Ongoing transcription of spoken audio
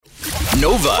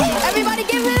Nova. Everybody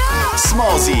give it up!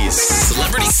 Smallzy's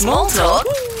Celebrity Small Talk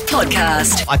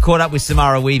Podcast. I caught up with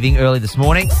Samara Weaving early this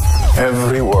morning.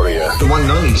 Every warrior The one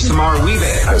and only Samara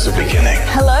Weaving. has a beginning.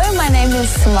 Hello, my name is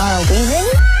Samara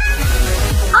Weaving.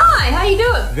 Hi, how you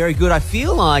doing? Very good. I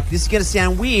feel like this is going to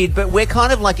sound weird, but we're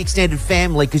kind of like extended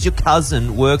family because your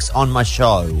cousin works on my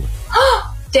show.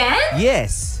 Dan?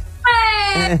 Yes.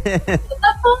 Hey,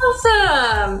 that's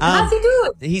awesome. How's he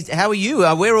doing? How are you?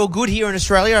 We're all good here in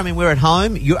Australia. I mean, we're at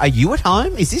home. Are you at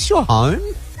home? Is this your home?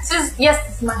 This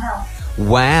is my house.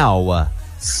 Wow.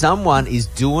 Someone is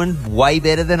doing way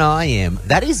better than I am.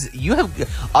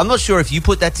 I'm not sure if you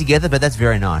put that together, but that's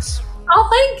very nice. Oh,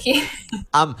 thank you.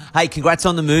 Hey, congrats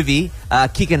on the movie,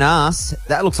 Kicking Ass.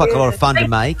 That looks like a lot of fun to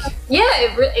make. Yeah,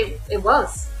 it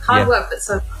was. Hard work, but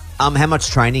so fun. How much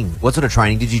training? What sort of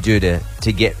training did you do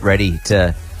to get ready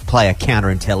to play a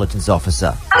counterintelligence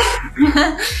officer?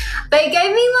 They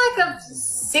gave me like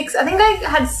I think I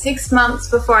had 6 months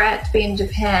before I had to be in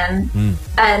Japan.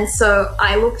 And so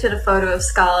I looked at a photo of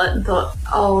Scarlett and thought,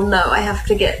 oh no, I have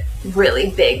to get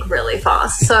really big really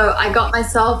fast. So I got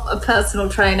myself a personal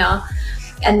trainer,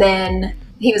 and then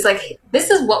he was like,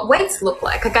 this is what weights look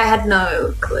like. Like, I had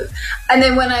no clue. And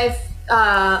then when I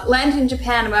landed in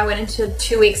Japan, I went into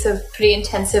 2 weeks of pretty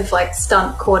intensive like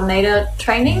stunt coordinator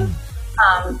training,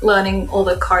 learning all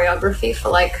the choreography for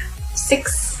like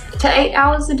 6 to 8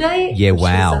 hours a day. Yeah,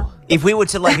 wow. If we were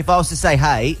to if I was to say,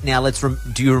 hey, now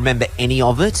do you remember any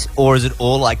of it? Or is it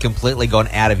all like completely gone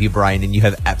out of your brain and you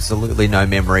have absolutely no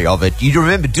memory of it? You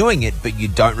remember doing it, but you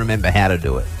don't remember how to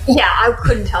do it. Yeah, I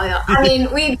couldn't tell you. I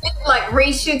mean, we did like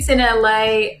reshoots in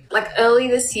LA like early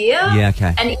this year. Yeah,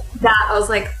 okay. And that I was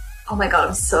like, oh my God,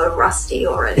 I'm so rusty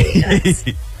already. And it's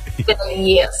been a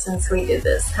year since we did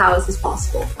this. How is this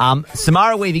possible?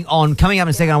 Samara Weaving on. Coming up in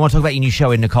a second, I want to talk about your new show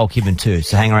with Nicole Kidman too,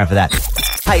 so hang around for that.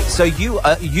 Hey, so you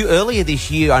earlier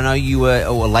this year, I know you were,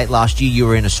 or late last year, you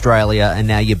were in Australia and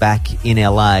now you're back in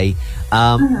LA.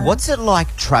 What's it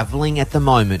like travelling at the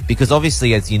moment? Because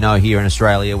obviously, as you know, here in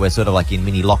Australia, we're sort of like in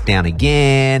mini lockdown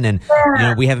again, and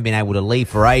we haven't been able to leave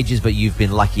for ages, but you've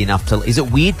been lucky enough to. Is it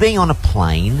weird being on a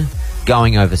plane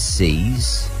going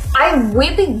overseas? I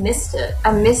weirdly missed it.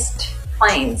 I missed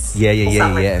planes. Yeah.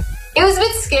 It was a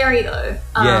bit scary though.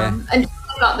 Until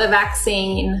I got the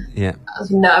vaccine. Yeah. It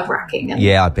was nerve-wracking.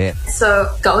 Yeah, I bet. So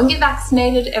go and get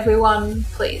vaccinated, everyone,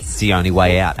 please. It's the only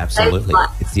way out, absolutely.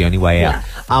 It's the only way out.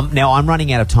 Yeah. Now, I'm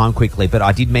running out of time quickly, but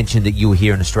I did mention that you were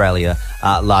here in Australia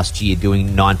last year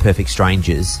doing 9 Perfect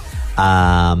Strangers,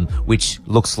 which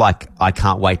looks like I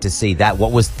can't wait to see that.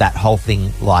 What was that whole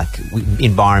thing like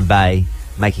in Byron Bay,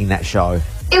 making that show?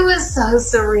 It was so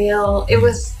surreal. It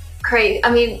was crazy.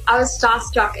 I mean, I was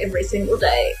starstruck every single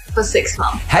day for 6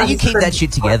 months. How do you keep that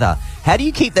shit together? How do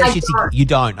you keep that shit together? You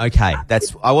don't? Okay.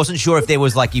 I wasn't sure if there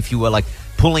was if you were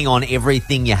pulling on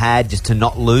everything you had just to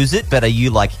not lose it, but are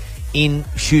you in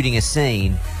shooting a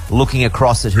scene, looking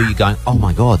across at who you're going, oh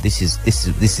my God, this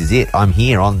is it. I'm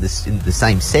here on this in the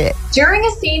same set. During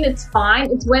a scene, it's fine.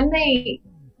 It's when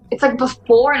it's like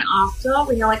before and after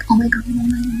when you're like, oh my God.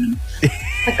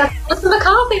 What's the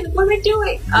car thing? What are we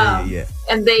doing? Yeah.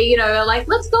 And they, are like,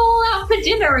 let's go all out for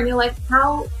dinner. And you're like,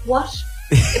 what?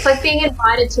 It's like being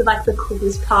invited to the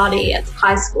coolest party at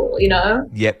high school,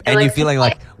 Yep. And you're feeling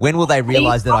when will they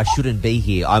realize that I shouldn't be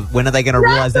here? When are they going to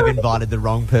realize they've invited the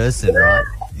wrong person, right?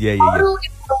 Yeah. Total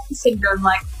imposter syndrome.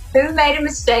 Who made a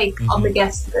mistake on the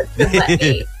guest list and let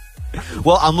me?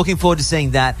 Well, I'm looking forward to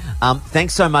seeing that.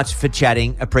 Thanks so much for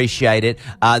chatting. Appreciate it.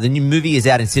 The new movie is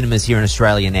out in cinemas here in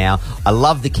Australia now. I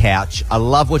love the couch. I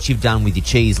love what you've done with your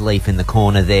cheese leaf in the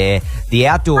corner there. The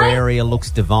outdoor area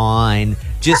looks divine.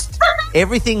 Just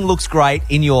everything looks great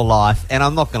in your life. And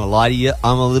I'm not going to lie to you,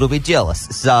 I'm a little bit jealous.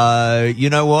 So, you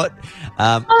know what?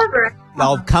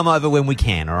 I'll come over when we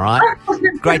can, all right?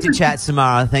 Great to chat,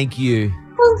 Samara. Thank you.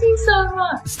 Thank you so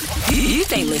much. You've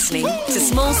been listening to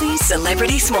Smallzy's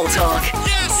Celebrity Small Talk.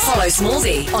 Yes! Follow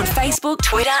Smallzy on Facebook,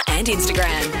 Twitter and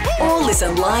Instagram. Or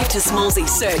listen live to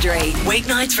Smallzy's Surgery,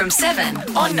 weeknights from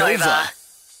 7 on Nova.